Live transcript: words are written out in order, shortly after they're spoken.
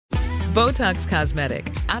Botox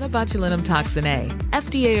Cosmetic, out of botulinum toxin A,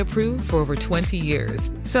 FDA approved for over 20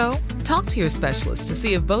 years. So, talk to your specialist to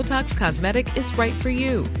see if Botox Cosmetic is right for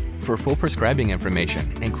you. For full prescribing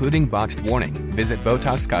information, including boxed warning, visit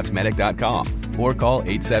BotoxCosmetic.com or call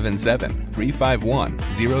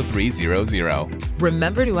 877-351-0300.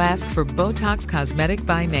 Remember to ask for Botox Cosmetic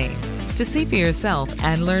by name. To see for yourself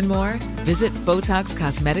and learn more, visit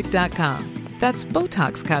BotoxCosmetic.com. That's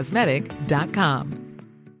BotoxCosmetic.com.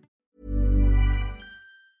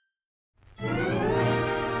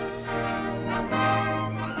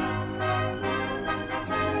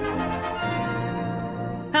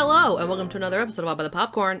 Hello, and welcome to another episode of All by the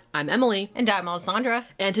Popcorn. I'm Emily. And I'm Alessandra.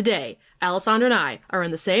 And today, Alessandra and I are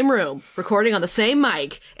in the same room, recording on the same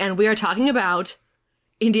mic, and we are talking about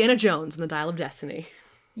Indiana Jones and the Dial of Destiny.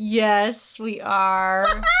 Yes, we are.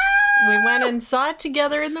 We went and saw it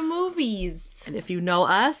together in the movies. And if you know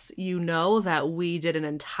us, you know that we did an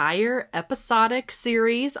entire episodic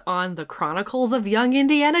series on the Chronicles of Young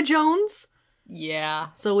Indiana Jones. Yeah.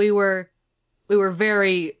 So we were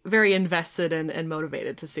very, very invested and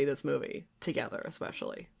motivated to see this movie together,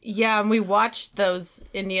 especially. Yeah, and we watched those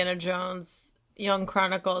Indiana Jones Young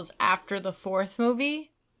Chronicles after the fourth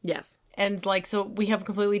movie. Yes. And, so we have a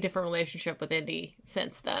completely different relationship with Indy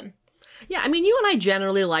since then. Yeah, I mean, you and I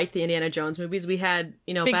generally liked the Indiana Jones movies. We had,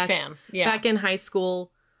 Big fan. Yeah. Back in high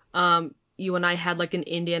school, you and I had, an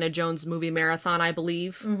Indiana Jones movie marathon, I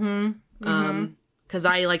believe. Mm-hmm. Because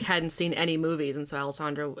I, hadn't seen any movies, and so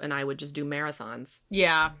Alessandra and I would just do marathons.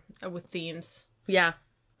 Yeah, with themes. Yeah.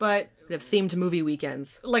 But We'd have themed movie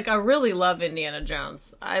weekends. I really love Indiana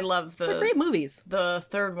Jones. I love They're great movies. The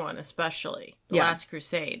third one, especially. The Last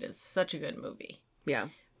Crusade is such a good movie. Yeah.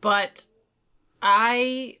 But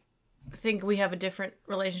I think we have a different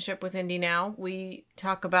relationship with Indy now. We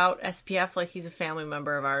talk about SPF like he's a family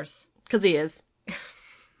member of ours. Because he is.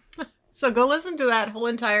 So go listen to that whole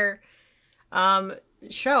entire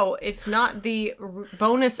show, if not the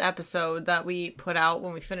bonus episode that we put out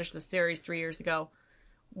when we finished the series 3 years ago,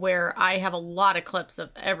 where I have a lot of clips of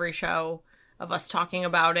every show of us talking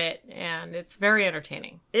about it, and it's very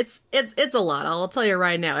entertaining. It's a lot. I'll tell you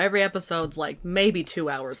right now. Every episode's maybe 2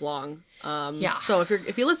 hours long. Yeah. So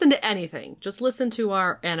if you listen to anything, just listen to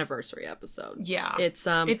our anniversary episode. Yeah.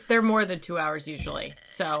 They're more than 2 hours usually.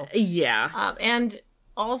 So yeah. And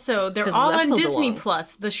also they're all on Disney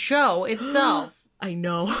Plus. The show itself. I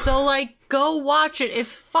know. So, go watch it.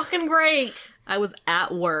 It's fucking great. I was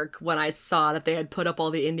at work when I saw that they had put up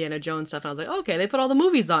all the Indiana Jones stuff, and I was like, okay, they put all the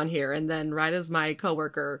movies on here. And then right as my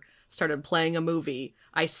coworker started playing a movie,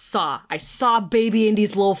 I saw baby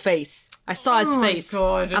Indy's little face. I saw his face.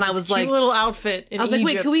 God. And I was like, cute little outfit in I was like,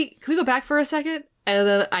 Egypt. wait, can we go back for a second? And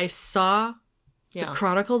then I saw the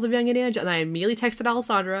Chronicles of Young Indiana Jones, and I immediately texted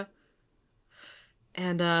Alessandra.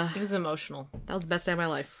 And it was emotional. That was the best day of my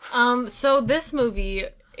life. So this movie,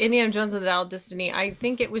 Indiana Jones and the Dial of Destiny, I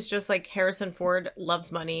think it was just Harrison Ford loves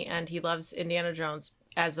money and he loves Indiana Jones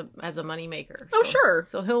as a money maker. Oh, sure.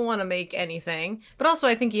 So he'll want to make anything. But also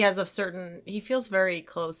I think he feels very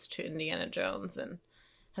close to Indiana Jones and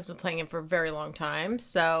has been playing him for a very long time.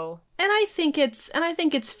 So And I think it's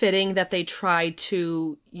fitting that they try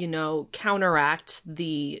to, counteract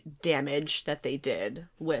the damage that they did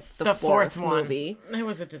with the fourth movie. It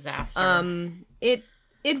was a disaster. It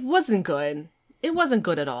wasn't good. It wasn't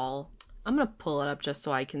good at all. I'm gonna pull it up just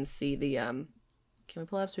so I can see the Can we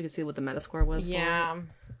pull it up so we can see what the Metascore was? Yeah.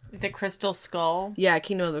 The Crystal Skull. Yeah,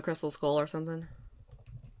 Kingdom of the Crystal Skull or something.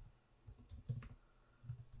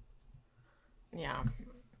 Yeah.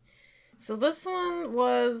 So this one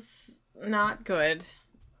was not good.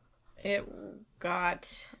 It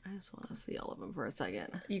got... I just want to see all of them for a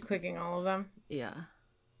second. You clicking all of them? Yeah.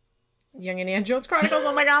 Young Indiana Jones Chronicles,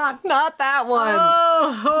 oh my god! Not that one!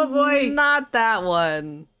 Oh boy! Not that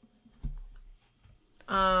one.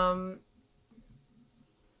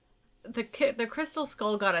 The Crystal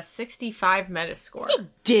Skull got a 65 Metascore.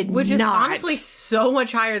 Which is honestly so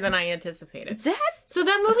much higher than I anticipated. So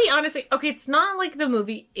that movie, honestly, okay, it's not like the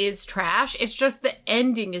movie is trash. It's just the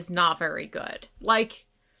ending is not very good.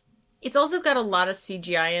 It's also got a lot of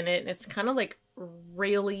CGI in it, and it's kind of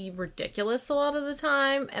really ridiculous a lot of the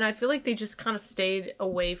time. And I feel like they just kind of stayed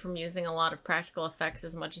away from using a lot of practical effects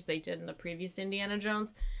as much as they did in the previous Indiana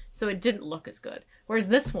Jones. So it didn't look as good. Whereas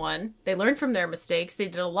this one, they learned from their mistakes. They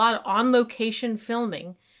did a lot of on-location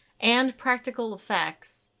filming and practical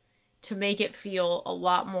effects to make it feel a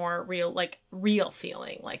lot more real, real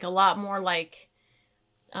feeling. A lot more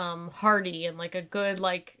hearty and a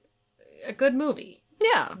good movie.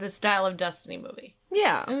 Yeah. This Dial of Destiny movie.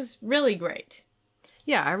 Yeah. It was really great.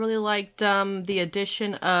 Yeah, I really liked the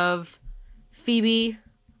addition of Phoebe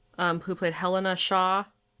who played Helena Shaw.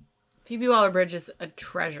 Phoebe Waller-Bridge is a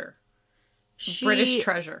treasure. British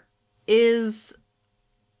treasure. Is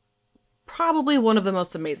probably one of the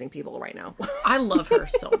most amazing people right now. I love her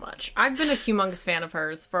so much. I've been a humongous fan of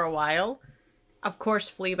hers for a while. Of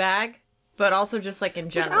course, Fleabag, but also just like in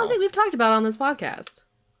Which general. I don't think we've talked about on this podcast.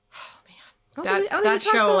 That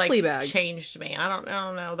show like Fleabag changed me. I don't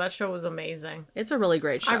know. That show was amazing. It's a really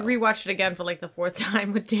great show. I rewatched it again for like the 4th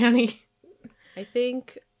time with Danny. I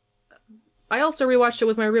think I also rewatched it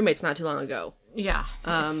with my roommates not too long ago. Yeah,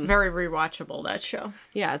 it's very rewatchable, that show.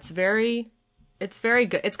 Yeah, it's very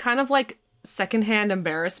good. It's kind of like secondhand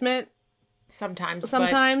embarrassment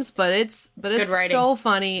Sometimes, but it's good writing. So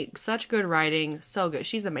funny, such good writing, so good.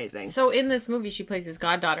 She's amazing. So in this movie, she plays his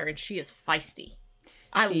goddaughter, and she is feisty.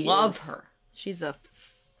 I love her. She's a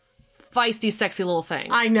feisty, sexy little thing.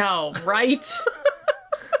 I know, right?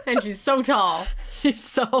 And she's so tall. She's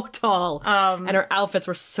so tall. And her outfits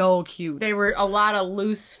were so cute. They were a lot of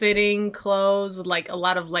loose-fitting clothes with like a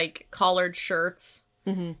lot of like collared shirts.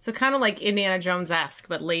 Mm-hmm. So kind of like Indiana Jones-esque,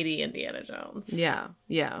 but Lady Indiana Jones. Yeah,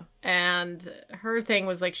 yeah. And her thing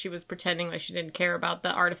was like she was pretending like she didn't care about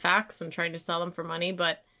the artifacts and trying to sell them for money,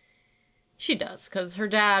 but she does, because her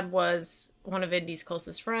dad was one of Indy's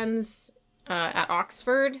closest friends at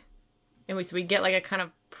Oxford. And we get like a kind of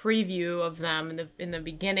preview of them in the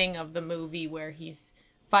beginning of the movie where he's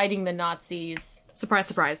fighting the Nazis. Surprise,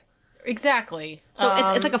 surprise. Exactly. So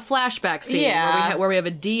it's like a flashback scene where we have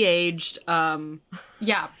a de-aged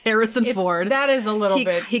Harrison Ford. That is a little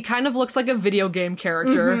bit. He kind of looks like a video game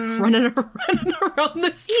character running around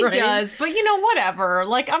this train. He does, but whatever.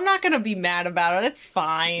 Like, I'm not going to be mad about it. It's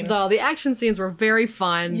fine. No, the action scenes were very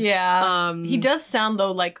fun. Yeah. He does sound,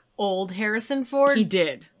 though, like old Harrison Ford. He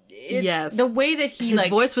did. Yes. The way that his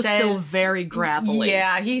voice was still very gravelly.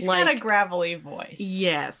 Yeah, he's got a gravelly voice.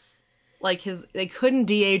 Yes. Like they couldn't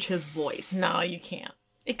de-age his voice. No, you can't.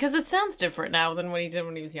 Because it sounds different now than what he did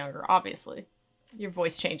when he was younger, obviously. Your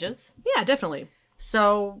voice changes. Yeah, definitely.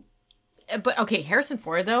 So, but okay, Harrison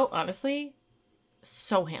Ford, though, honestly,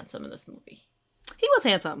 so handsome in this movie. He was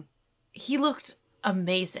handsome. He looked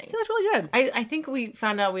amazing. He looked really good. I think we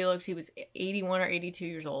found out he was 81 or 82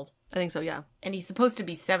 years old. I think so, yeah. And he's supposed to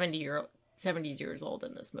be 70 years old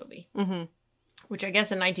in this movie. Mm-hmm. Which I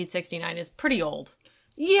guess in 1969 is pretty old.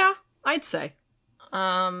 Yeah, I'd say.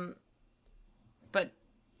 But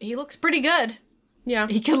he looks pretty good. Yeah.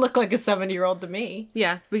 He can look like a 70-year-old to me.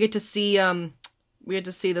 Yeah. We get to see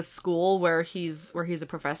the school where he's a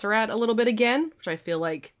professor at a little bit again, which I feel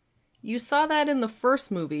like you saw that in the first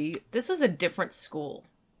movie. This was a different school.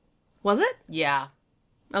 Was it? Yeah.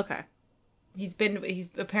 Okay. He'd been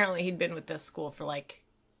with this school for like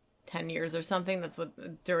 10 years or something. That's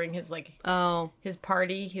what during his his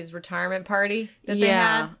party, his retirement party that they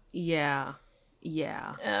had. Yeah.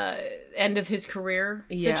 Yeah. End of his career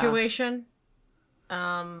situation.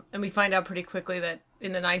 And we find out pretty quickly that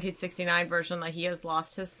in the 1969 version that he has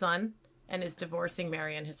lost his son and is divorcing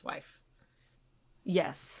Marion, his wife.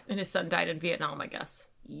 Yes. And his son died in Vietnam, I guess.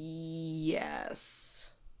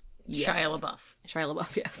 Yes. Shia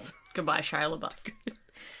LaBeouf, yes. Goodbye, Shia LaBeouf.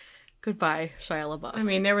 Goodbye, Shia LaBeouf. I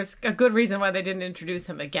mean, there was a good reason why they didn't introduce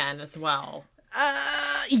him again as well.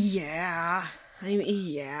 Yeah. I mean,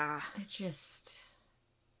 yeah. It's just...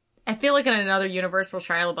 I feel like in another universe where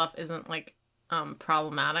Shia LaBeouf isn't, like,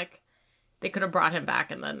 problematic, they could have brought him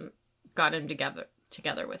back and then got him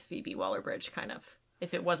together with Phoebe Waller-Bridge, kind of,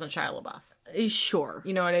 if it wasn't Shia LaBeouf. Sure.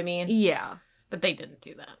 You know what I mean? Yeah. But they didn't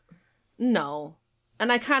do that. No.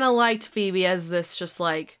 And I kind of liked Phoebe as this just,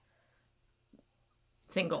 like...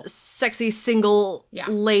 sexy single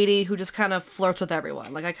lady who just kind of flirts with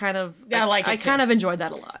everyone. Like, I kind of enjoyed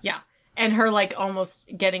that a lot. Yeah. And her, like, almost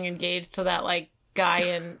getting engaged to that, like, guy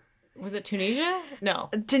in... Was it Tunisia? No.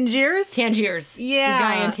 Tangiers? Yeah. The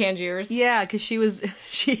guy in Tangiers. Yeah, because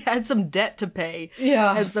she had some debt to pay.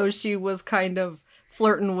 Yeah. And so she was kind of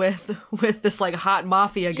flirting with this, like, hot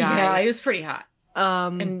mafia guy. Yeah, he was pretty hot.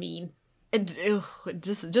 And mean. And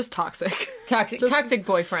just toxic. Toxic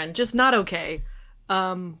boyfriend. Just not okay.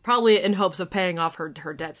 Probably in hopes of paying off her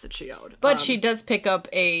debts that she owed. But she does pick up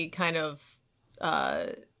a kind of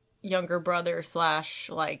younger brother /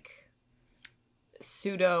 like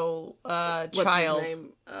pseudo what's child. His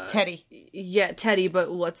name? Teddy. Yeah, Teddy.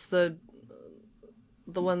 But what's the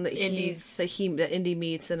one that Indy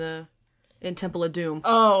meets in Temple of Doom?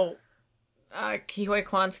 Oh, Ke Huy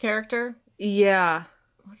Quan's character. Yeah.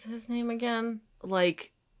 What's his name again?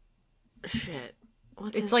 Like, shit.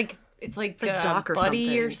 It's like Doc or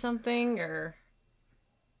Buddy or something, or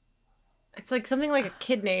it's like something like a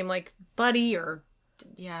kid name, like Buddy or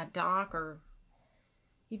Doc or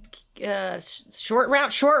Short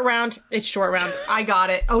round. It's short round. I got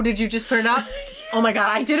it. Oh, did you just put it up? Oh my god,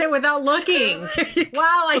 I did it without looking.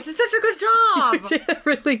 Wow, I did such a good job. You did a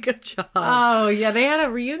really good job. Oh yeah, they had a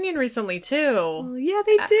reunion recently too. Oh, yeah,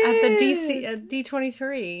 they did. At the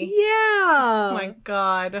D23. Yeah. Oh my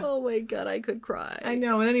god. Oh my god, I could cry. I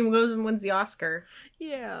know, and then he goes and wins the Oscar.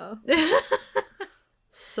 Yeah.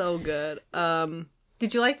 So good.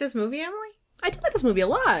 Did you like this movie, Emily? I did like this movie a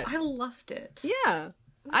lot. I loved it. Yeah.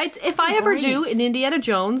 If I ever do an Indiana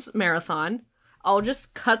Jones marathon, I'll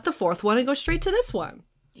just cut the fourth one and go straight to this one.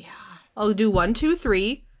 Yeah. I'll do 1, 2,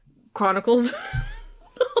 3 Chronicles.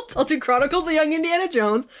 I'll do Chronicles of Young Indiana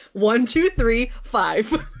Jones. 1, 2, 3,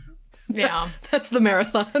 5. Yeah. That's the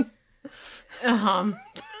marathon. Uh-huh.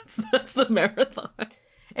 That's the marathon.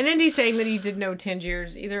 And Indy's saying that he did no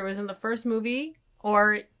Tangiers. Either it was in the first movie,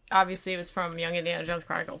 or obviously it was from Young Indiana Jones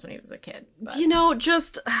Chronicles when he was a kid. But You know,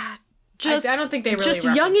 just I don't think they really just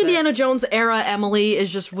young reference it. Indiana Jones era Emily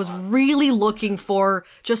was really looking for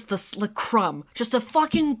just the crumb, just a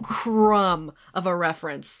fucking crumb of a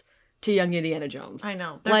reference to young Indiana Jones. I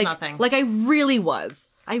know. There's nothing. Like I really was.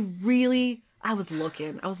 I was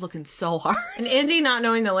looking so hard. And Indy not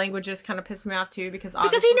knowing the languages kind of pissed me off too, because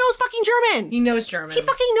Because he knows fucking German. He knows German. He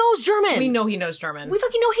fucking knows German. We know he knows German. We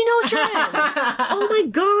fucking know he knows German. Oh my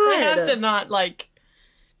god. They have to not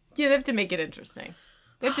they have to make it interesting.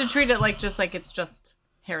 They have to treat it like it's just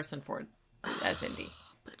Harrison Ford as Indy.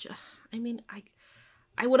 But I mean,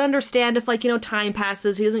 I would understand if time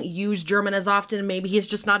passes, he doesn't use German as often, maybe he's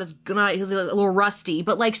just not as good, he's a little rusty,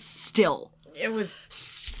 but still. It was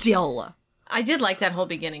still. I did like that whole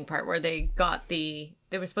beginning part where they got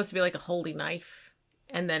there was supposed to be a holy knife,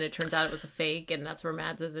 and then it turns out it was a fake, and that's where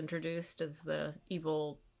Mads is introduced as the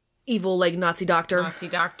evil Nazi doctor. Nazi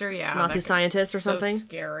doctor, yeah. Nazi scientist or something. So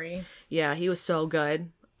scary. Yeah, he was so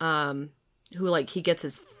good. Who he gets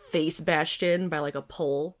his face bashed in by a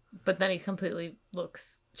pole. But then he completely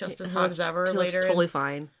looks just as hot as ever he later. Looks totally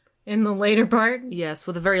fine. In the later part? Yes,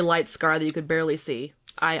 with a very light scar that you could barely see.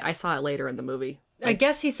 I saw it later in the movie. I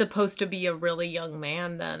guess he's supposed to be a really young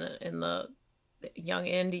man then in the young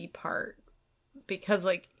Indy part. Because,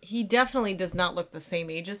 he definitely does not look the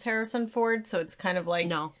same age as Harrison Ford, so it's kind of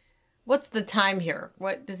no. What's the time here?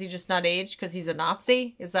 What, does he just not age because he's a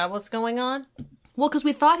Nazi? Is that what's going on? Well, because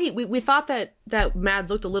we thought we thought that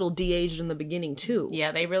Mads looked a little de-aged in the beginning, too.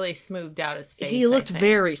 Yeah, they really smoothed out his face. He looked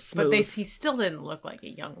very smooth. But he still didn't look like a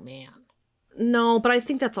young man. No, but I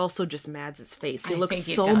think that's also just Mads' face. He looks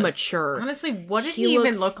so mature. Honestly, what did he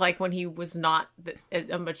even look like when he was not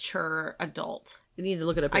a mature adult? We need to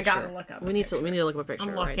look at a picture. I gotta look up. We need to look up a picture.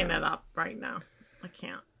 I'm looking it up right now. I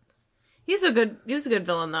can't. He was a good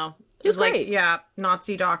villain though. He was great.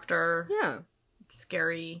 Nazi doctor. Yeah.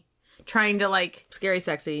 Scary. Trying to scary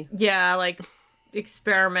sexy. Yeah,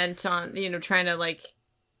 experiment on, trying to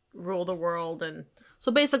rule the world. And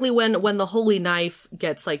so basically when the holy knife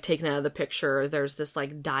gets taken out of the picture, there's this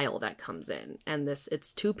dial that comes in, and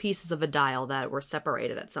it's two pieces of a dial that were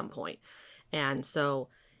separated at some point. And so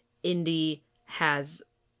Indy has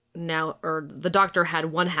now, or the doctor had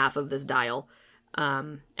one half of this dial,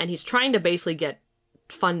 and he's trying to basically get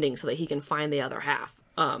funding so that he can find the other half.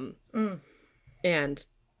 And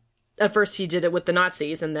at first he did it with the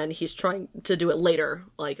Nazis, and then he's trying to do it later,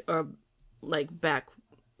 back,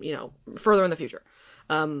 further in the future.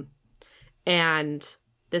 And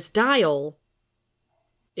this dial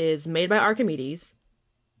is made by Archimedes,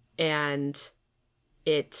 and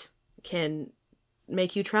it can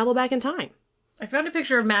make you travel back in time. I found a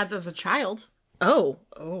picture of Mads as a child. Oh.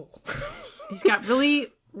 He's got really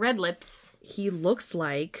red lips. He looks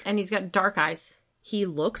like... And he's got dark eyes. He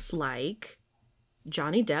looks like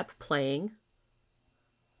Johnny Depp playing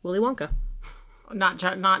Willy Wonka.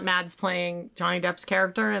 Not Mads playing Johnny Depp's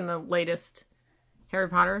character in the latest Harry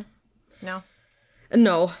Potter? No?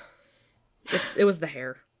 No. It was the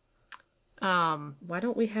hair. Why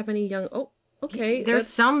don't we have any young... Oh, okay. There's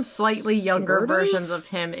some slightly younger versions of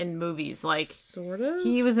him in movies. Sort of?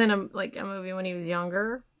 He was in a movie when he was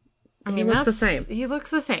younger. He looks the same. He looks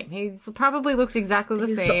the same. He's probably looked exactly the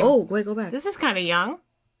same. Wait, go back. This is kind of young.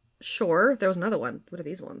 Sure. There was another one. What are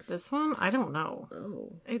these ones? This one? I don't know.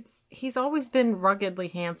 Oh. He's always been ruggedly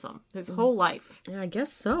handsome his whole life. Yeah, I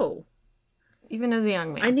guess so. Even as a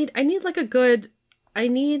young man. I need a good... oh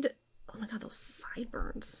my god, those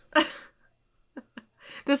sideburns.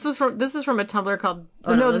 This is from a Tumblr called...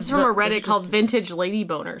 this is from a Reddit called Vintage Lady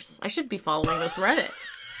Boners. I should be following this Reddit.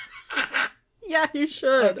 Yeah, you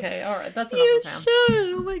should. Okay, alright, that's enough You of him.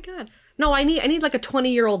 should. Oh my god. No, I need a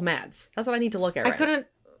 20-year-old Mads. That's what I need to look at. I couldn't...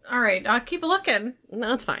 Alright, I'll keep looking.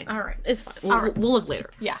 No, it's fine. Alright. It's fine. We'll look later.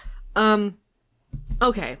 Yeah.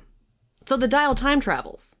 Okay. So the dial time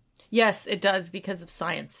travels. Yes, it does because of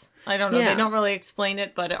science. I don't know. Yeah. They don't really explain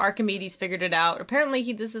it, but Archimedes figured it out.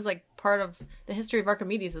 Apparently, this is like part of the history of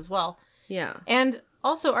Archimedes as well. Yeah. And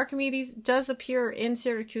also, Archimedes does appear in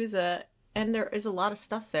Syracuse, and there is a lot of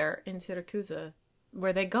stuff there in Syracuse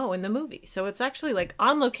where they go in the movie. So it's actually like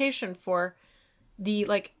on location for the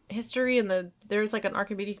like history, and there's like an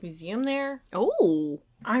Archimedes museum there. Oh.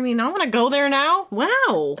 I mean, I want to go there now.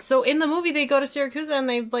 Wow. So in the movie, they go to Syracuse and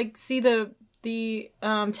they like see the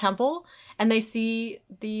temple, and they see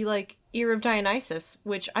the like ear of Dionysus,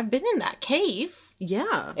 which I've been in that cave.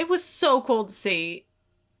 Yeah. It was so cool to see,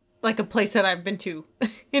 like a place that I've been to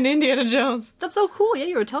in Indiana Jones. That's so cool. Yeah,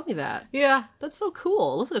 you were telling me that. Yeah. That's so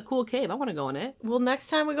cool. It looks like a cool cave. I want to go in it. Well,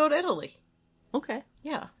 next time we go to Italy. Okay.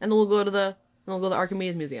 Yeah. And then we'll go to the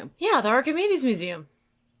Archimedes Museum. Yeah, the Archimedes Museum.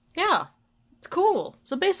 Yeah. It's cool.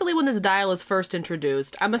 So basically, when this dial is first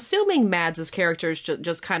introduced, I'm assuming Mads' character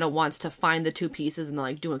just kind of wants to find the two pieces and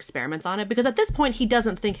like do experiments on it, because at this point he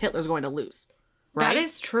doesn't think Hitler's going to lose. Right? That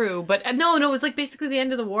is true, but no, it was like basically the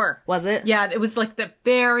end of the war. Was it? Yeah, it was like the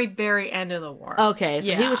very, very end of the war. Okay,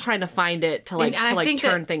 so he Yeah. was trying to find it to like And I think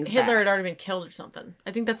turn that things Hitler back. had already been killed or something.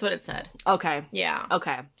 I think that's what it said. Okay. Yeah.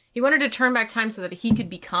 Okay. He wanted to turn back time so that he could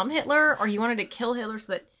become Hitler, or he wanted to kill Hitler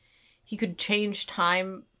so that he could change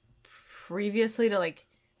time previously to like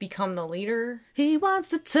become the leader. He wants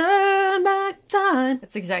to turn back time.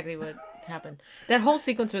 That's exactly what happened. That whole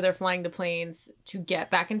sequence where they're flying the planes to get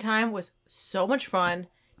back in time was so much fun.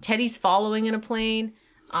 Teddy's following in a plane.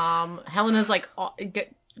 Helena's like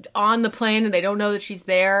on the plane and they don't know that she's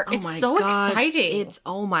there. Oh It's my so God. exciting. It's,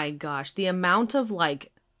 oh my gosh, the amount of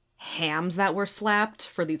like hams that were slapped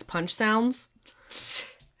for these punch sounds.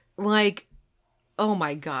 Like, oh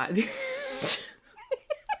my God.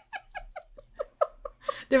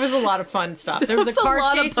 There was a lot of fun stuff. There was a was a car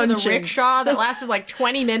lot of chase with a punching. rickshaw that lasted like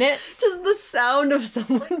 20 minutes. Just the sound of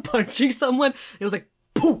someone punching someone. It was like,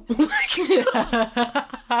 boom. Like,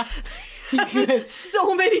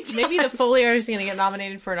 so many times. Maybe the Foley artist is going to get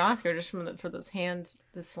nominated for an Oscar just for those ham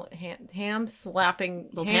slapping.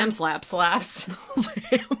 Those ham slaps. Slaps.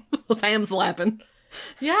 Those ham slapping.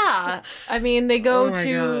 Yeah. I mean, they go Oh my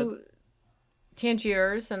to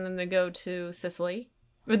Tangiers and then they go to Sicily.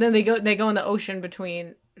 But then they go in the ocean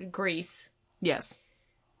between Greece Yes.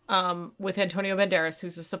 with Antonio Banderas,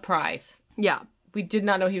 who's a surprise. Yeah. We did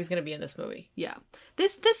not know he was going to be in this movie. Yeah.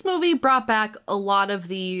 This movie brought back a lot of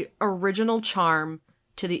the original charm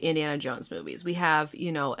to the Indiana Jones movies. We have,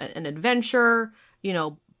 an adventure,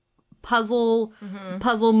 puzzle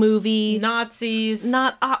movie. Nazis.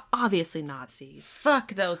 Not obviously Nazis.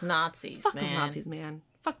 Fuck those Nazis, Fuck man. those Nazis, man.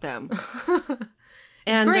 Fuck them.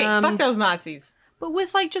 It's great. Fuck those Nazis. But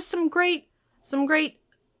with like just some great,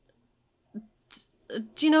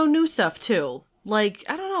 new stuff too. Like,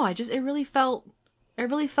 I don't know. It really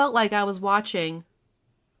felt like I was watching.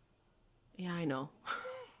 Yeah, I know.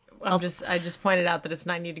 I just pointed out that it's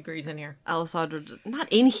 90 degrees in here. Alessandro, not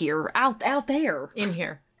in here, out there, In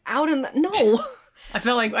here. out in the no. I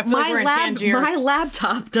feel like we're in Tangiers. My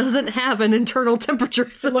laptop doesn't have an internal temperature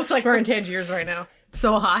system. It looks like we're in Tangiers right now. It's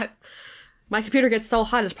so hot. My computer gets so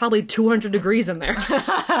hot, it's probably 200 degrees in there.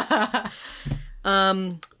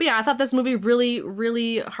 But yeah, I thought this movie really,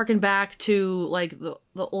 really harkened back to like the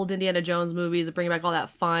old Indiana Jones movies, bringing back all that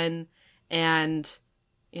fun and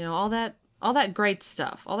all that great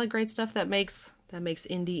stuff, that makes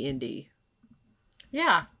indie.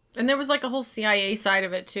 Yeah. And there was like a whole CIA side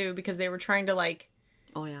of it too, because they were trying to like,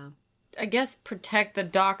 Oh yeah, I guess, protect the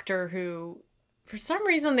doctor who, for some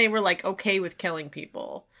reason, they were like okay with killing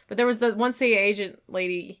people. But there was the one CIA agent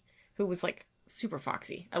lady who was like super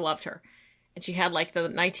foxy. I loved her. And she had like the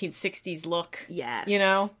 1960s look. yes,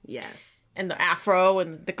 yes. And the afro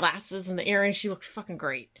and the glasses and the earrings. She looked fucking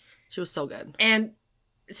great. She was so good. And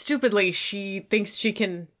stupidly, she thinks she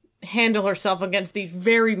can handle herself against these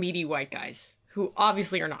very meaty white guys who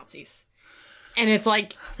obviously are Nazis. And it's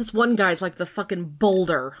like, This one guy's like the fucking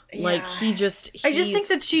boulder. Like I just think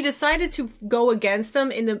that she decided to go against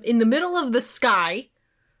them in the middle of the sky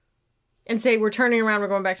and say, we're turning around, we're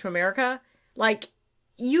going back to America. Like,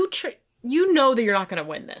 you know that you're not going to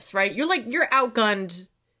win this, right? You're outgunned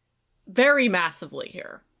very massively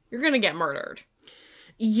here. You're going to get murdered.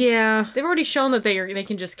 Yeah, They've already shown that they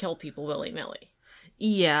can just kill people willy-nilly.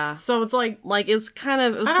 yeah. So it's like, Like it was kind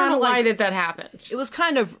of I don't know why that happened. It was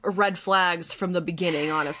kind of red flags from the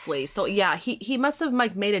beginning, honestly. So yeah, he must have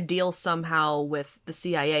like made a deal somehow with the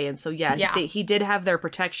CIA, and so yeah. He did have their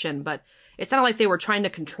protection, but it sounded like they were trying to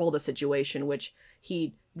control the situation, which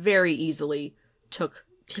he very easily took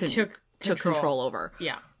control over.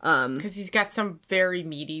 Yeah. Because he's got some very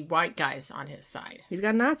meaty white guys on his side. He's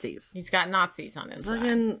got Nazis. He's got Nazis on his side.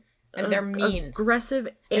 Fucking And they're mean. Aggressive,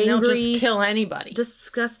 And they'll angry, just kill anybody.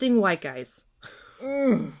 disgusting white guys.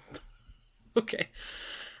 Okay.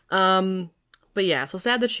 But yeah, so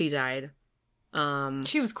sad that she died.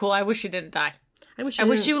 She was cool. I wish she didn't die. I wish I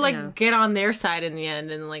wish she didn't- would, yeah. get on their side in the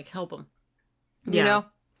end and, help them. You Yeah. know?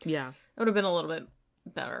 Yeah. It would have been a little bit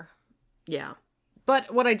better. Yeah.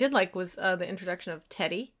 But what I did like was the introduction of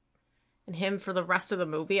Teddy and him for the rest of the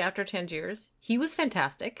movie after Tangiers. He was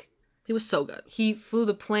fantastic. He was so good. He flew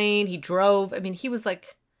the plane. He drove. I mean, he was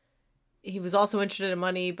also interested in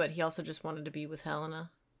money, but he also just wanted to be with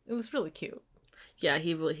Helena. It was really cute. Yeah,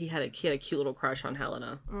 he had a cute little crush on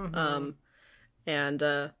Helena. Mm-hmm.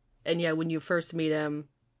 And yeah, when you first meet him,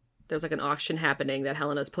 there's like an auction happening that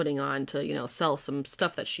Helena's putting on to, sell some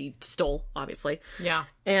stuff that she stole, obviously. Yeah.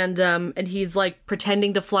 And he's like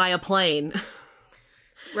pretending to fly a plane.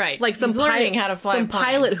 Right. Like some He's learning how to fly some a plane.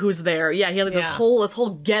 pilot who's there. Yeah, he had like Yeah. this whole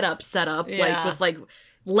getup set up, like Yeah. with like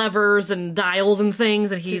levers and dials and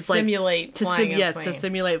things, and he's like simulate flying a to plane.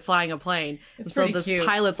 simulate flying a plane. And It's so pretty this cute.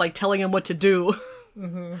 pilot's like telling him what to do.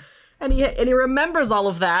 Mm-hmm. And he remembers all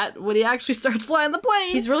of that when he actually starts flying the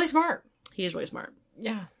plane. He's really smart. He is really smart.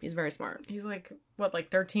 Yeah. He's very smart. He's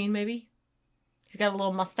 13 maybe? He's got a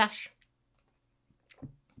little mustache.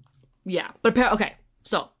 Yeah, but okay.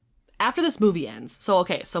 So after this movie ends, so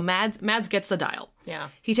Mads gets the dial. Yeah.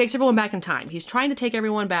 He takes everyone back in time. He's trying to take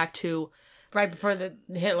everyone back to Right before the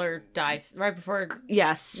Hitler dies. Right before...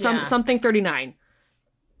 something 39.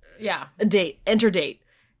 Yeah. Enter date.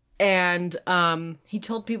 And He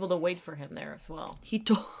told people to wait for him there as well. he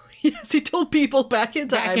told people back in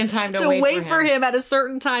time to wait for him at a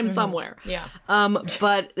certain time somewhere. Yeah.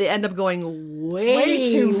 But they end up going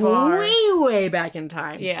Way too far. way back in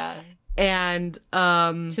time. Yeah. And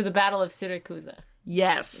To the Battle of Syracuse.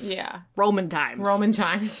 yes. Yeah. Roman times. Roman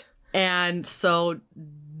times. And so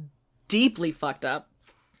deeply fucked up.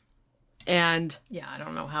 And Yeah, I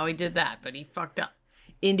don't know how he did that, but he fucked up.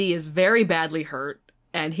 Indy is very badly hurt,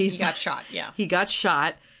 and He got shot, yeah. He got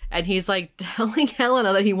shot, and he's like telling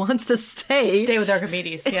Helena that he wants to stay Stay with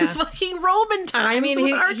Archimedes, in yeah. fucking Roman times. I mean, with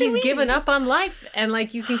he's Archimedes. given up on life, and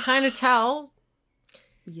you can kind of tell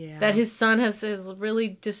Yeah, that his son has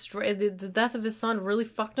really destroyed. The death of his son really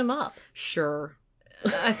fucked him up. sure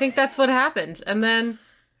I think that's what happened. And then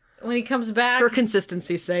when he comes back, for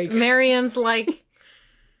consistency's sake. Marion's like,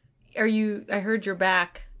 I heard you're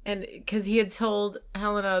back. And because he had told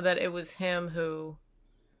Helena that it was him who,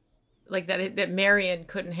 that Marion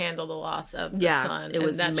couldn't handle the loss of the son. it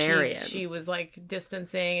was and that Marion. She was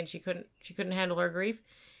distancing, and she couldn't handle her grief.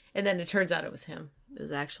 And then it turns out it was him. It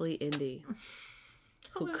was actually Indy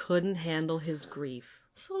who couldn't handle his grief,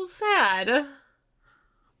 So sad.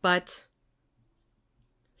 but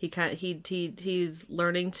he's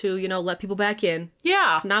learning to let people back in,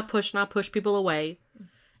 Yeah. not push people away.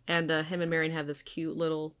 And him and Marion have this cute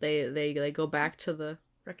little. They go back to the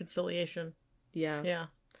Reconciliation. yeah.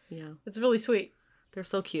 Yeah. It's really sweet. They're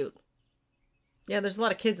so cute. Yeah, there's a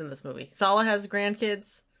lot of kids in this movie. Sala has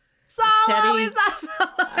grandkids. Teddy.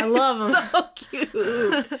 I love him. So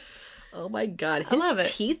cute. Oh my god, his love it.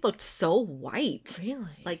 teeth looked so white. Really?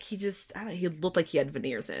 Like he just, I don't know, he looked like he had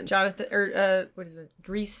veneers in. Jonathan, what is it?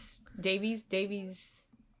 Reese Davies?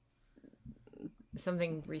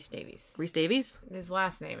 Something Reese Davies. Reese Davies? His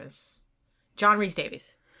last name is John Reese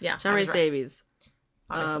Davies. Yeah. John I was Reese right, Davies.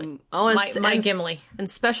 Obviously. And Mike Gimli. And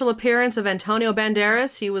special appearance of Antonio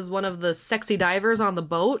Banderas. He was one of the sexy divers on the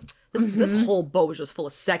boat. This whole boat was just full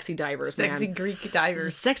of sexy divers, Sexy man. Greek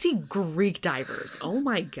divers. Sexy Greek divers. Oh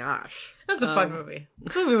my gosh. That's a fun movie.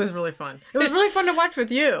 This movie was really fun. It was really fun to watch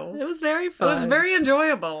with you. It was very It fun. was very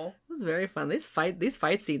enjoyable. It was very fun. These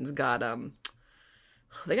fight scenes got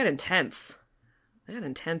they got intense. They got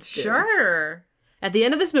intense, dude. Sure. At the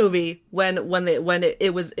end of this movie, when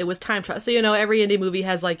it was time travel. So every indie movie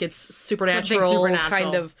has like its supernatural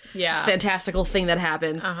kind of fantastical thing that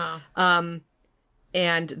happens. Uh-huh.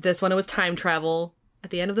 And this one, it was time travel.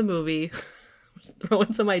 At the end of the movie,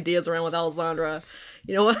 throwing some ideas around with Alessandra.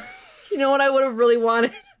 You know what? You know what I would have really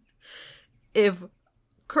wanted if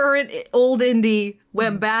current old Indy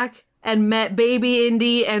went back and met baby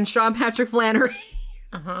Indy and Sean Patrick Flannery.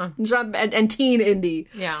 Uh-huh. And teen Indy.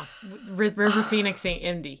 Yeah. River Phoenix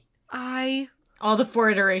Indy. All the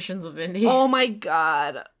 4 iterations of Indy. Oh my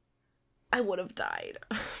god. I would have died.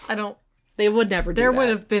 They would never do There that. would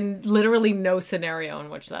have been literally no scenario in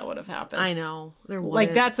which that would have happened. I know. There would.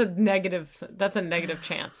 Like that's a negative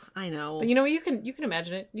chance. I know. But you can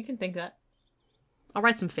imagine it. You can think that. I'll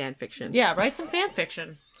write some fan fiction. Yeah, write some fan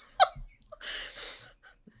fiction.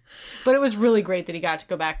 But it was really great that he got to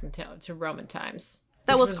go back to Roman times.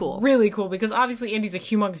 That which was cool. Really cool, because obviously Andy's a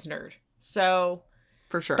humongous nerd. So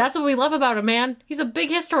For sure. that's what we love about him, man. He's a big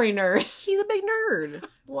history nerd. He's a big nerd.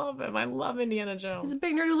 Love him. I love Indiana Jones. He's a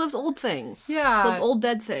big nerd who loves old things. Yeah. Loves old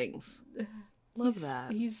dead things. Love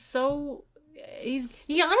that.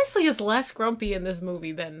 He honestly is less grumpy in this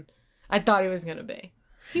movie than I thought he was gonna be.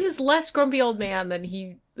 He was less grumpy old man than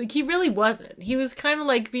he really wasn't. He was kind of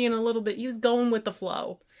like being a little bit. He was going with the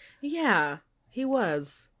flow. Yeah, he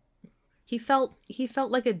was. He felt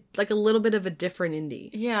like a little bit of a different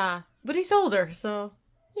indie. Yeah, but he's older, so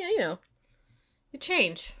Yeah, you know. you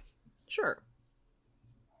change. Sure.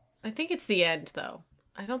 I think it's the end, though.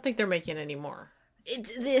 I don't think they're making any more.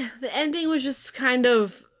 The ending was just kind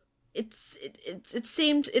of it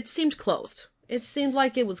seemed closed. It seemed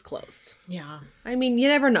like it was closed. Yeah. I mean, you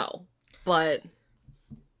never know, but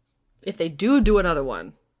if they do another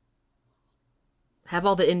one, have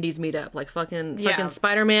all the indies meet up, like fucking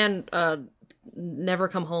Spider-Man, Never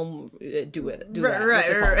Come Home, do it. Do that.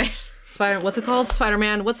 Right. What's it called?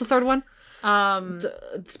 Spider-Man. What's the third one?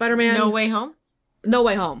 Spider-Man. No Way Home? No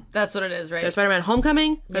Way Home. That's what it is, right? There's Spider-Man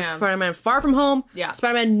Homecoming. There's Yeah. Spider-Man Far From Home. Yeah.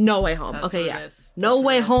 Spider-Man No Way Home. That's Okay, what yeah. it is. No That's Way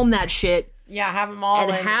what it is. Home, that shit. Yeah, have them all And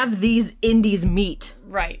in. have these indies meet.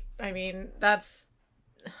 Right. I mean, that's...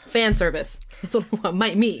 Fan service. That's what I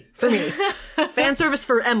want. For me. Fan service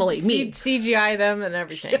for Emily. Me. CGI them and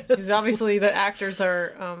everything. Because obviously the actors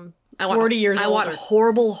are 40 years older. I want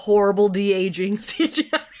horrible de-aging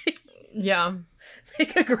CGI. Yeah.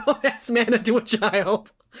 Make a grown-ass man into a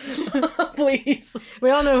child. Please. We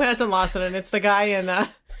all know who hasn't lost it, and it's the guy in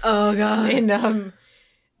Oh, God.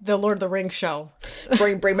 the Lord of the Rings show.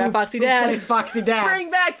 Bring back Foxy Who Dad. plays Foxy Dad. Bring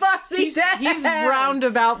back Foxy Dad. He's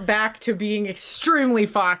roundabout back to being extremely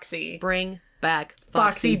foxy. Bring back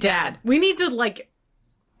Foxy Dad. We need to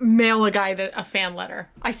mail a guy a fan letter.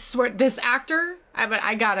 I swear, this actor.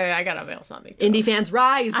 I gotta mail something. Indie fans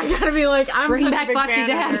rise. I gotta be like, I'm Bring such back a big Foxy fan of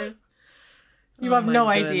Dad. yours. You have no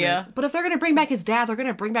idea But if they're gonna bring back his dad, they're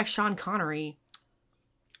gonna bring back Sean Connery.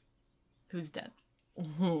 who's dead.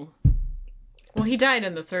 Well, he died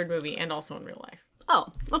in the third movie and also in real life. Oh,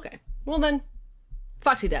 okay. Well then,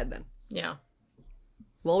 Foxy Dad then. Yeah,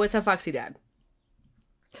 We'll always have Foxy Dad.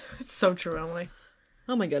 it's so true, Emily.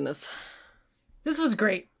 Oh my goodness. This was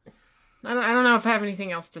great. I don't know if I have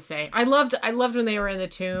anything else to say. I loved when they were in the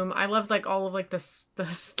tomb. I loved all of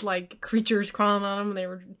the creatures crawling on them when they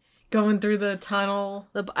were going through the tunnel.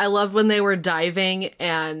 I loved when they were diving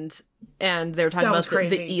and they were talking That was about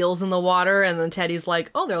the crazy. eels in the water, and then Teddy's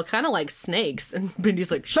like, "Oh, they're kind of like snakes," and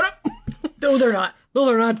Mindy's like, "Shut up." No, they're not. No,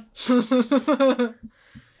 they're not.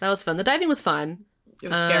 That was fun. The diving was fun. It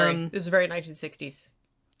was scary. It was very 1960s.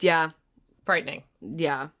 Yeah, Frightening.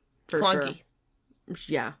 yeah, for Clunky. sure.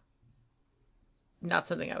 Yeah, Not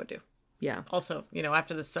something I would do. yeah. Also,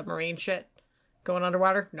 after the submarine shit going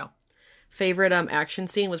underwater, no. Favorite action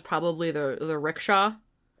scene was probably the rickshaw.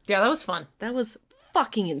 Yeah, that was fun. That was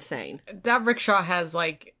fucking insane. That rickshaw has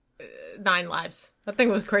 9 lives. That thing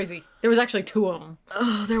was crazy. There was actually 2 of them.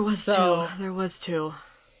 Oh, there was So- two. There was two.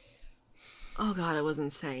 Oh god, it was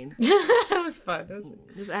insane. It was fun.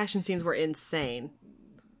 Those action scenes were insane.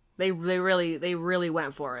 They really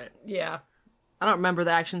went for it. Yeah. I don't remember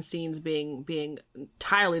the action scenes being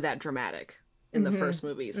entirely that dramatic in the first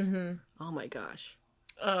movies. Oh my gosh.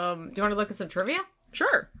 Do you want to look at some trivia?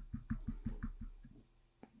 Sure.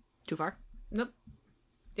 Too far? Nope.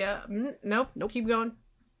 Yeah. Nope. Keep going.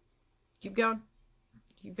 Keep going.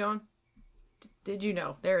 Keep going. Did you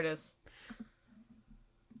know? There it is.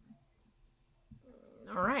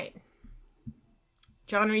 All right.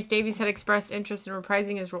 John Rhys Davies had expressed interest in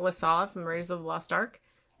reprising his role as Sallah from Raiders of the Lost Ark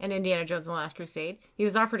and Indiana Jones and the Last Crusade. He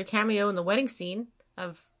was offered a cameo in the wedding scene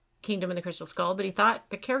of Kingdom and the Crystal Skull, but he thought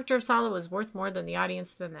the character of Sallah was worth more than the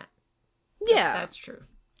audience than that. Yeah, That's true.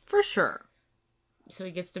 for sure. So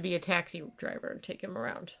he gets to be a taxi driver and take him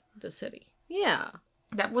around the city. Yeah.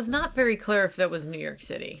 That was not very clear if that was New York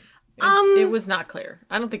City. It was not clear.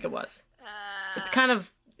 I don't think it was. It's kind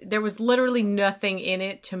of... There was literally nothing in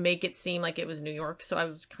it to make it seem like it was New York, so I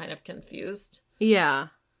was kind of confused. Yeah.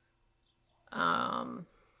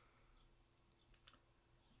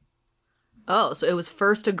 Oh, so it was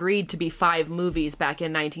first agreed to be 5 movies back in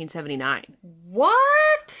 1979.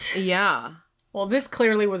 What? Yeah. Well, this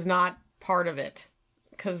clearly was not part of it,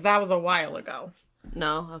 because that was a while ago.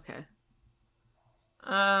 No? Okay.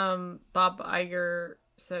 Bob Iger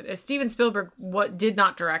said Steven Spielberg did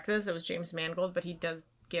not direct this. It was James Mangold, but he does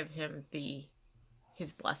give him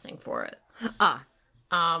his blessing for it. Ah.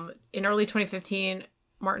 In early 2015,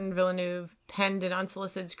 Martin Villeneuve penned an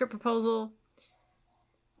unsolicited script proposal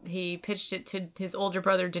He pitched it to his older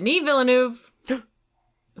brother, Denis Villeneuve,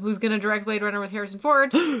 who's going to direct Blade Runner with Harrison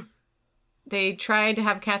Ford. They tried to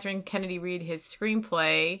have Catherine Kennedy read his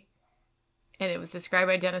screenplay, and it was described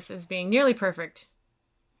by Dennis as being nearly perfect.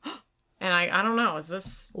 And I don't know, is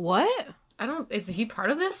this... What? Is he part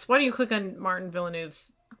of this? Why don't you click on Martin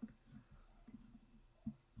Villeneuve's...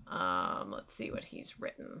 let's see what he's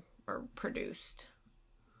written or produced.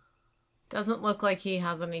 Doesn't look like he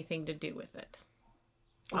has anything to do with it.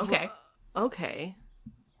 Okay. Okay.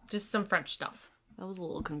 Just some French stuff. That was a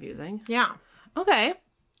little confusing. Yeah. Okay.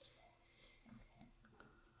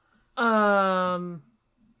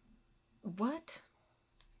 What?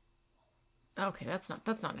 Okay, that's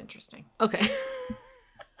not interesting. Okay.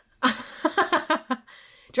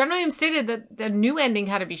 John Williams stated that the new ending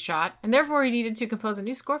had to be shot, and therefore he needed to compose a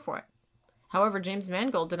new score for it. However, James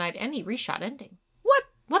Mangold denied any reshot ending. What?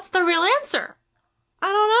 What's the real answer? I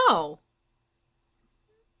don't know.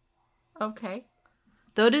 Okay.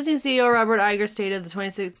 Though Disney CEO Robert Iger stated the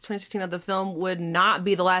 2016 of the film would not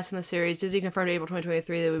be the last in the series, Disney confirmed in April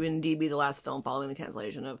 2023 that it would indeed be the last film following the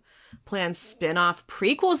cancellation of planned spin-off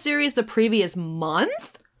prequel series the previous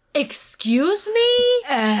month? Excuse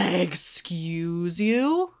me? Excuse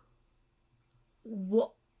you?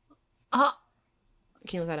 What? Can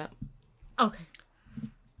you look that up? Okay.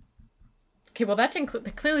 Okay, well that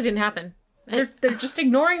clearly didn't happen. They're just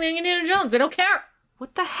ignoring the Indiana Jones. They don't care.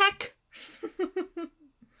 What the heck?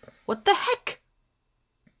 What the heck?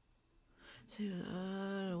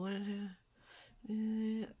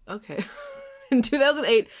 Okay. In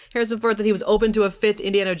 2008, Harrison Ford said he was open to a fifth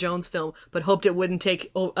Indiana Jones film, but hoped it wouldn't take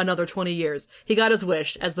another 20 years. He got his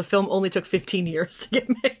wish, as the film only took 15 years to get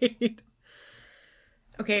made.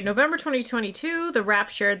 Okay, November 2022, The Wrap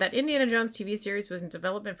shared that Indiana Jones TV series was in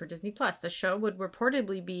development for Disney+. The show would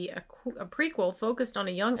reportedly be a prequel focused on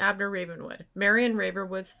a young Abner Ravenwood, Marion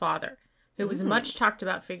Ravenwood's father, who was a much talked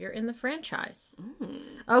about figure in the franchise.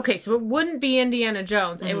 Okay, so it wouldn't be Indiana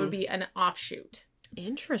Jones. It would be an offshoot.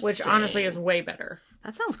 Interesting. Which honestly is way better.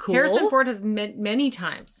 That sounds cool. Harrison Ford has many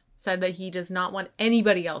times said that he does not want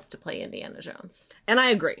anybody else to play Indiana Jones. And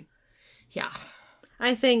I agree. Yeah.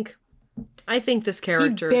 I think this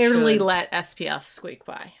character he barely should... let SPF squeak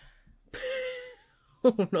by.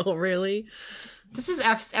 Oh, no, really? This is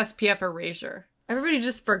SPF erasure. Everybody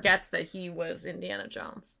just forgets that he was Indiana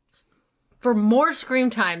Jones. For more screen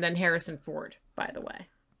time than Harrison Ford, by the way.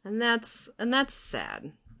 And that's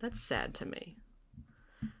sad. That's sad to me.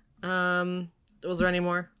 Was there any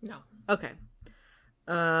more? No. Okay.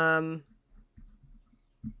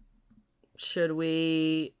 Should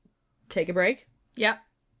we take a break? Yep.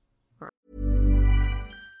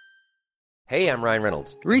 Hey, I'm Ryan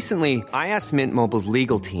Reynolds. Recently, I asked Mint Mobile's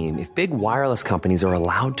legal team if big wireless companies are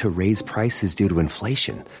allowed to raise prices due to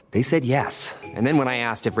inflation. They said yes. And then when I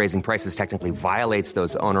asked if raising prices technically violates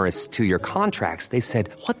those onerous 2-year contracts, they said,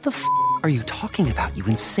 "What the f*** are you talking about, you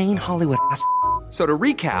insane Hollywood ass?" So to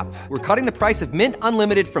recap, we're cutting the price of Mint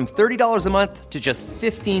Unlimited from $30 a month to just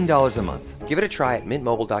 $15 a month. Give it a try at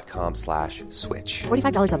mintmobile.com/switch.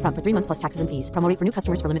 $45 up front for 3 months plus taxes and fees. Promo rate for new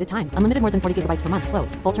customers for limited time. Unlimited more than 40 gigabytes per month.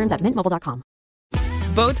 Slows full terms at mintmobile.com.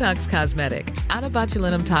 Botox Cosmetic, out of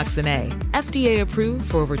botulinum toxin A, FDA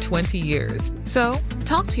approved for over 20 years. So,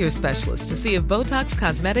 talk to your specialist to see if Botox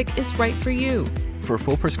Cosmetic is right for you. For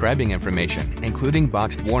full prescribing information, including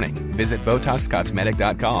boxed warning, visit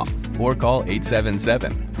BotoxCosmetic.com or call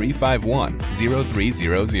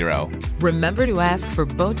 877-351-0300. Remember to ask for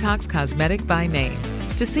Botox Cosmetic by name.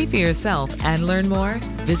 To see for yourself and learn more,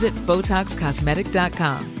 visit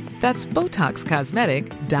BotoxCosmetic.com. That's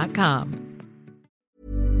BotoxCosmetic.com.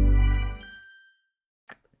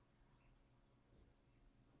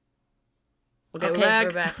 Okay, We're back.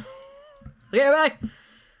 Okay, we're back.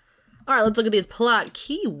 All right, let's look at these plot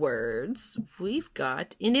keywords. We've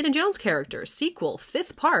got Indiana Jones character, sequel,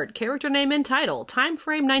 5th part, character name and title, time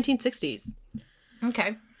frame 1960s.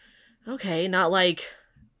 Okay. Okay, not like,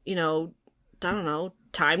 I don't know,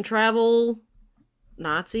 time travel,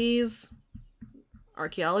 Nazis,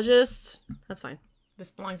 archaeologists. That's fine. This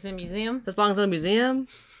belongs in a museum. This belongs in a museum.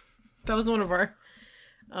 That was one of our,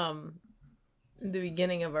 in the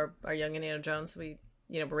beginning of our Young Indiana Jones, we,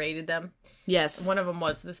 berated them. Yes. One of them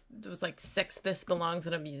was this. It was like 6. This belongs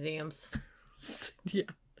in a museums. Yeah.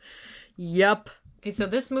 Yep. Okay, so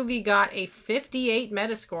this movie got a 58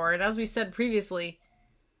 Metascore, and as we said previously,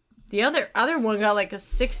 the other one got like a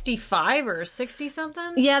 65 or 60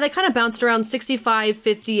 something. Yeah, they kind of bounced around 65,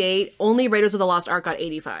 58. Only Raiders of the Lost Ark got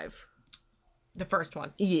 85. The first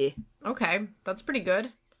one. Yeah. Okay, that's pretty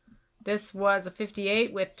good. This was a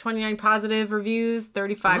 58 with 29 positive reviews,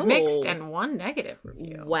 35 mixed, and 1 negative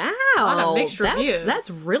review. Wow. A lot of mixed reviews. That's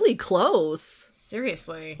really close.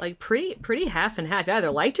 Seriously. Like pretty half and half. You either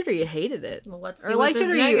liked it or you hated it. Well, let's or see liked what it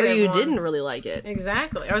this or you negative one- didn't really like it.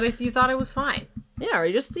 Exactly. Or you thought it was fine. Yeah, or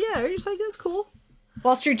you're just like, it's cool.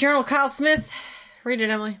 Wall Street Journal, Kyle Smith. Read it,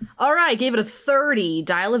 Emily. All right, gave it a 30.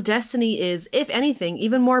 Dial of Destiny is, if anything,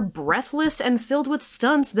 even more breathless and filled with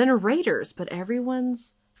stunts than Raiders, but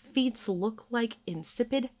everyone's feats look like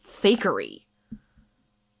insipid fakery.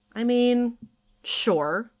 I mean,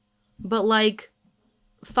 sure, but like,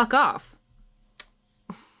 fuck off.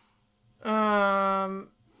 I'm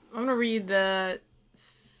gonna read the.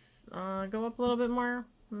 Go up a little bit more.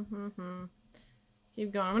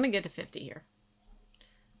 Keep going. I'm gonna get to 50 here.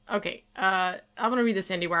 Okay, I'm gonna read this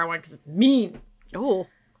IndieWire one because it's mean. Oh.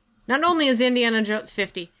 Not only is Indiana Jones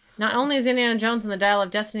 50. Not only is Indiana Jones and the Dial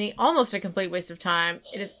of Destiny almost a complete waste of time,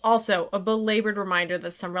 it is also a belabored reminder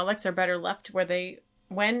that some relics are better left where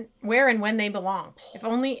and when they belong. If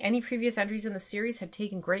only any previous entries in the series had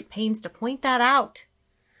taken great pains to point that out.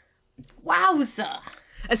 Wowza!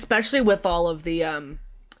 Especially with all of the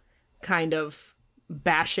kind of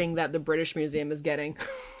bashing that the British Museum is getting.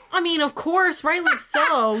 I mean, of course, rightly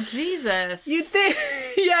so. Jesus. You'd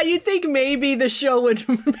think maybe the show would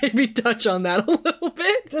maybe touch on that a little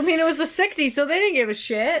bit. I mean, it was the 60s, so they didn't give a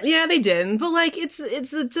shit. Yeah, they didn't. But like, it's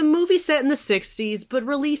a movie set in the 60s, but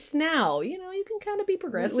released now. You know, you can kind of be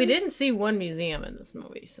progressive. We didn't see one museum in this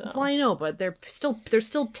movie, so. Well, I know, but they're still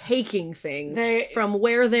taking things from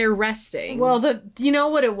where they're resting. Well, you know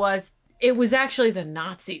what it was? It was actually the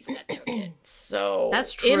Nazis that took it. So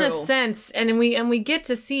that's true. In a sense, and we get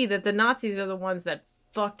to see that the Nazis are the ones that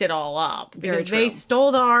fucked it all up. Because they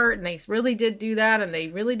stole the art, and they really did do that, and they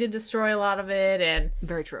really did destroy a lot of it, and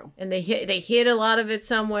very true. And they hid a lot of it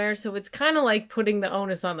somewhere, so it's kind of like putting the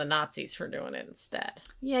onus on the Nazis for doing it instead.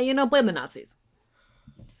 Yeah, blame the Nazis.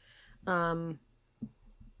 Okay.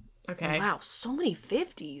 Wow, so many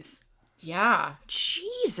 50s. Yeah.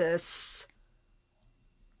 Jesus.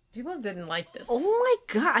 People didn't like this. Oh my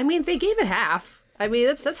god. I mean, they gave it half. I mean,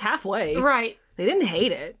 that's halfway. Right. They didn't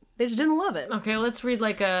hate it. They just didn't love it. Okay, let's read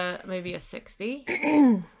like maybe a 60.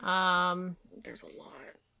 There's a lot.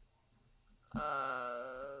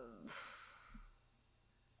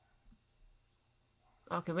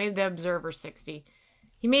 Okay, maybe the Observer 60.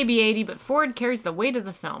 He may be 80, but Ford carries the weight of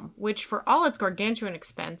the film, which, for all its gargantuan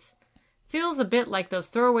expense, feels a bit like those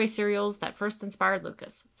throwaway serials that first inspired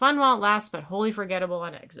Lucas. Fun while it lasts, but wholly forgettable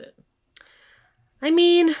on exit. I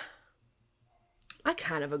mean, I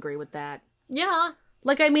kind of agree with that. Yeah.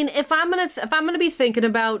 Like, I mean, if I'm gonna be thinking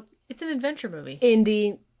about, it's an adventure movie,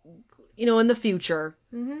 indie, in the future,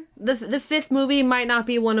 the fifth movie might not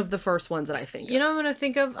be one of the first ones that I think. You know, what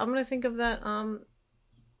I'm gonna think of that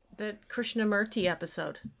that Krishnamurti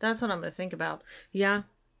episode. That's what I'm gonna think about. Yeah.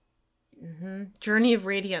 Journey of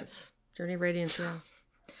Radiance. Journey of Radiance, yeah.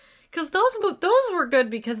 Because those were good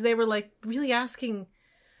because they were like really asking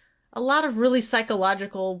a lot of really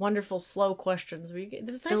psychological, wonderful, slow questions. There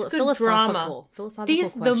was nice, good drama. Philosophical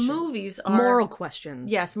questions. The movies are moral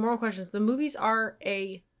questions. Yes, moral questions. The movies are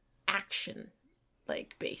action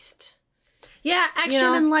based. Yeah,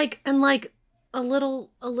 action and a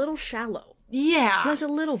little shallow. Yeah, like a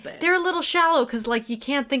little bit. They're a little shallow because you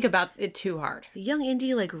can't think about it too hard. The young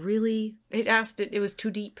indie really it was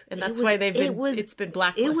too deep, and that's why it's been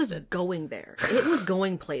blacklisted. It was going there. It was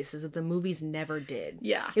going places that the movies never did.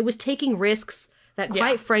 Yeah, it was taking risks that,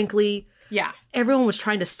 quite frankly, everyone was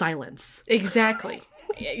trying to silence. Exactly.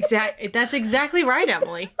 That's exactly right,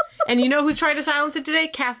 Emily. And you know who's trying to silence it today?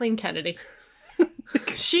 Kathleen Kennedy.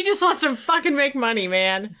 She just wants to fucking make money,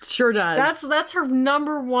 man. Sure does. That's her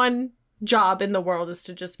number one job in the world, is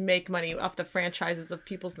to just make money off the franchises of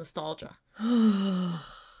people's nostalgia.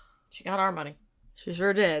 She got our money. She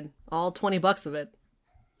sure did. All $20 of it.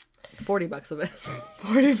 $40 of it.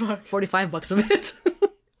 $40. $45 of it.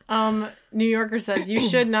 New Yorker says, you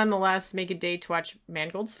should nonetheless make a date to watch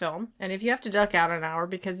Mangold's film, and if you have to duck out an hour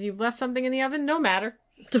because you've left something in the oven, no matter.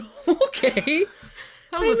 Okay.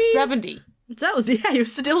 That was a 70. You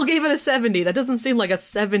still gave it a 70. That doesn't seem like a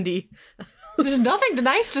 70. There's nothing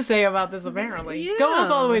nice to say about this, apparently. Yeah. Go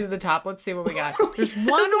up all the way to the top. Let's see what we got. There's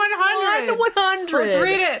 100. 100. Let's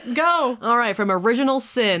read it. Go. All right, from Original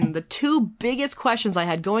Sin, the two biggest questions I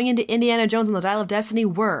had going into Indiana Jones and the Dial of Destiny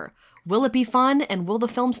were, will it be fun, and will the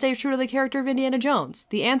film stay true to the character of Indiana Jones?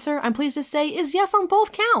 The answer, I'm pleased to say, is yes on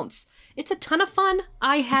both counts. It's a ton of fun.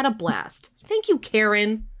 I had a blast. Thank you,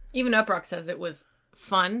 Karen. Even Uprock says it was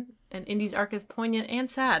fun, and Indy's arc is poignant and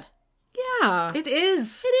sad. Yeah. It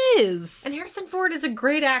is. It is. And Harrison Ford is a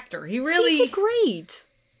great actor. He did great.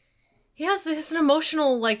 He's an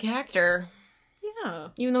emotional, like, actor. Yeah.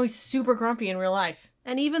 Even though he's super grumpy in real life.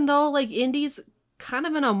 And even though, like, Indy's kind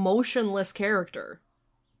of an emotionless character.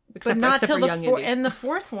 But not till the Indy. And the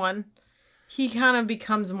fourth one, he kind of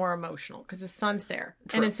becomes more emotional because his son's there.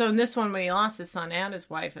 True. And so in this one, when he lost his son and his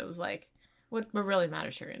wife, it was like, what really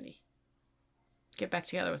matters here, Indy? Get back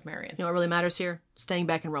together with Marion. You know what really matters here? Staying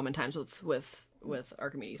back in Roman times with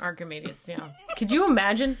Archimedes. Archimedes, yeah. Could you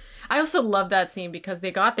imagine? I also love that scene because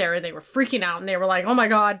they got there and they were freaking out and they were like, oh my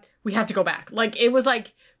God, we have to go back. Like, it was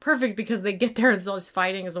like perfect because they get there and there's all this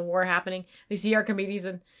fighting, there's a war happening. They see Archimedes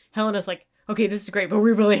and Helena's like, okay, this is great, but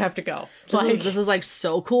we really have to go. This is like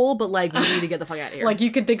so cool, but like we need to get the fuck out of here. Like,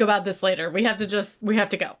 you can think about this later. We have to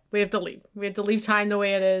go. We have to leave. We have to leave time the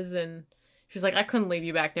way it is. And she's like, I couldn't leave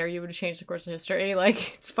you back there. You would have changed the course of history.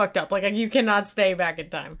 Like, it's fucked up. Like, you cannot stay back in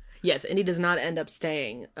time. Yes, Indy does not end up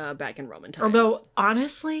staying back in Roman times. Although,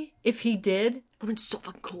 honestly, if he did, it would have been so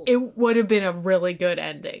fucking cool. It would have been a really good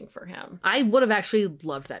ending for him. I would have actually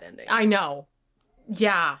loved that ending. I know.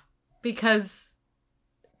 Yeah. Because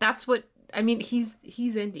that's what, I mean, he's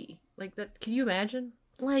Indy. Like, that. Can you imagine?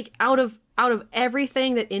 Like, out of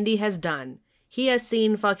everything that Indy has done, he has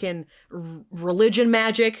seen fucking religion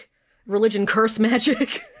curse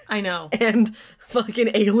magic. I know. And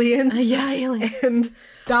fucking aliens. Yeah, aliens. And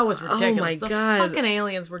that was ridiculous. Oh my the God. fucking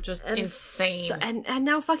aliens were just insane. And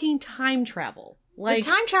now fucking time travel. Like,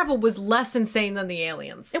 the time travel was less insane than the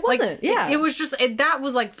aliens. It wasn't, yeah. It was just, that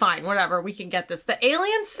was like, fine, whatever, we can get this. The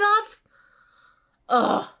alien stuff?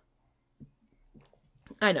 Ugh.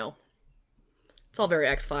 I know. It's all very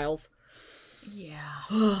X-Files.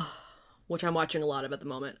 Yeah. Which I'm watching a lot of at the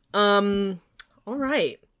moment. All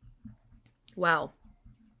right. Wow.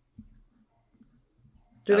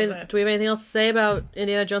 Do we have anything else to say about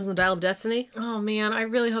Indiana Jones and the Dial of Destiny? Oh man, I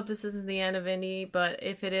really hope this isn't the end of Indy, but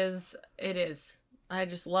if it is, it is. I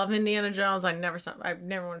just love Indiana Jones. I never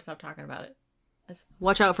want to stop talking about it.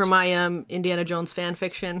 Watch out for my Indiana Jones fan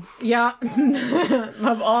fiction. Yeah.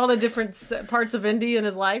 Of all the different parts of Indy in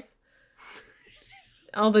his life.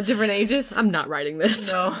 All the different ages. I'm not writing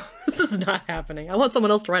this. No. This is not happening. I want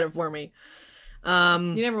someone else to write it for me.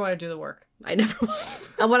 You never want to do the work. I never.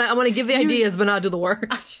 I want to give the ideas, but not do the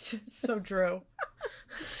work. So true.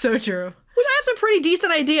 So true. Which I have some pretty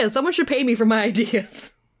decent ideas. Someone should pay me for my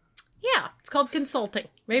ideas. Yeah, it's called consulting.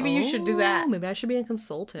 Maybe you should do that. Maybe I should be a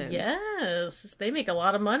consultant. Yes, they make a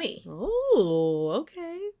lot of money. Oh,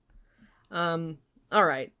 okay. All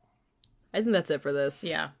right. I think that's it for this.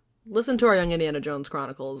 Yeah. Listen to our Young Indiana Jones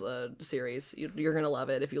Chronicles series. You're gonna love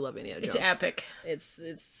it if you love Indiana Jones. It's epic.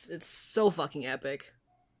 It's so fucking epic.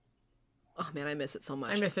 Oh man, I miss it so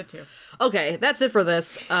much. I miss it too. Okay, that's it for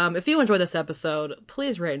this. If you enjoyed this episode,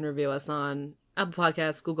 please rate and review us on Apple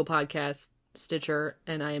Podcasts, Google Podcasts, Stitcher,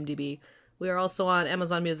 and IMDb. We are also on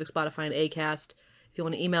Amazon Music, Spotify, and Acast. If you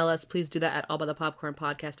want to email us, please do that at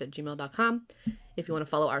allbythepopcornpodcast@gmail.com. If you want to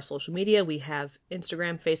follow our social media, we have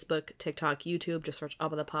Instagram, Facebook, TikTok, YouTube. Just search All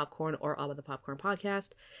By The Popcorn or All By The Popcorn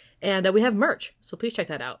Podcast. And we have merch, so please check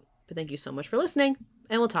that out. But thank you so much for listening,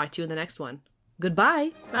 and we'll talk to you in the next one.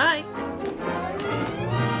 Goodbye. Bye.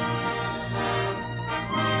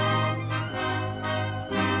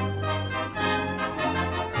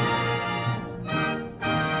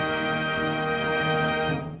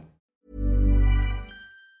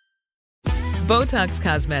 Botox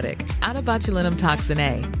Cosmetic, out of botulinum toxin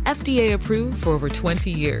A, FDA approved for over 20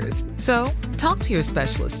 years. So, talk to your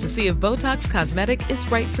specialist to see if Botox Cosmetic is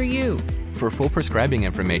right for you. For full prescribing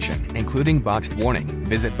information, including boxed warning,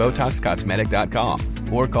 visit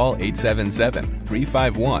BotoxCosmetic.com or call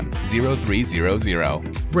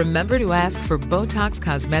 877-351-0300. Remember to ask for Botox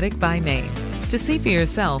Cosmetic by name. To see for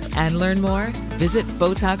yourself and learn more, visit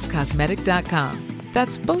BotoxCosmetic.com.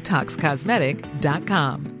 That's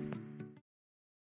BotoxCosmetic.com.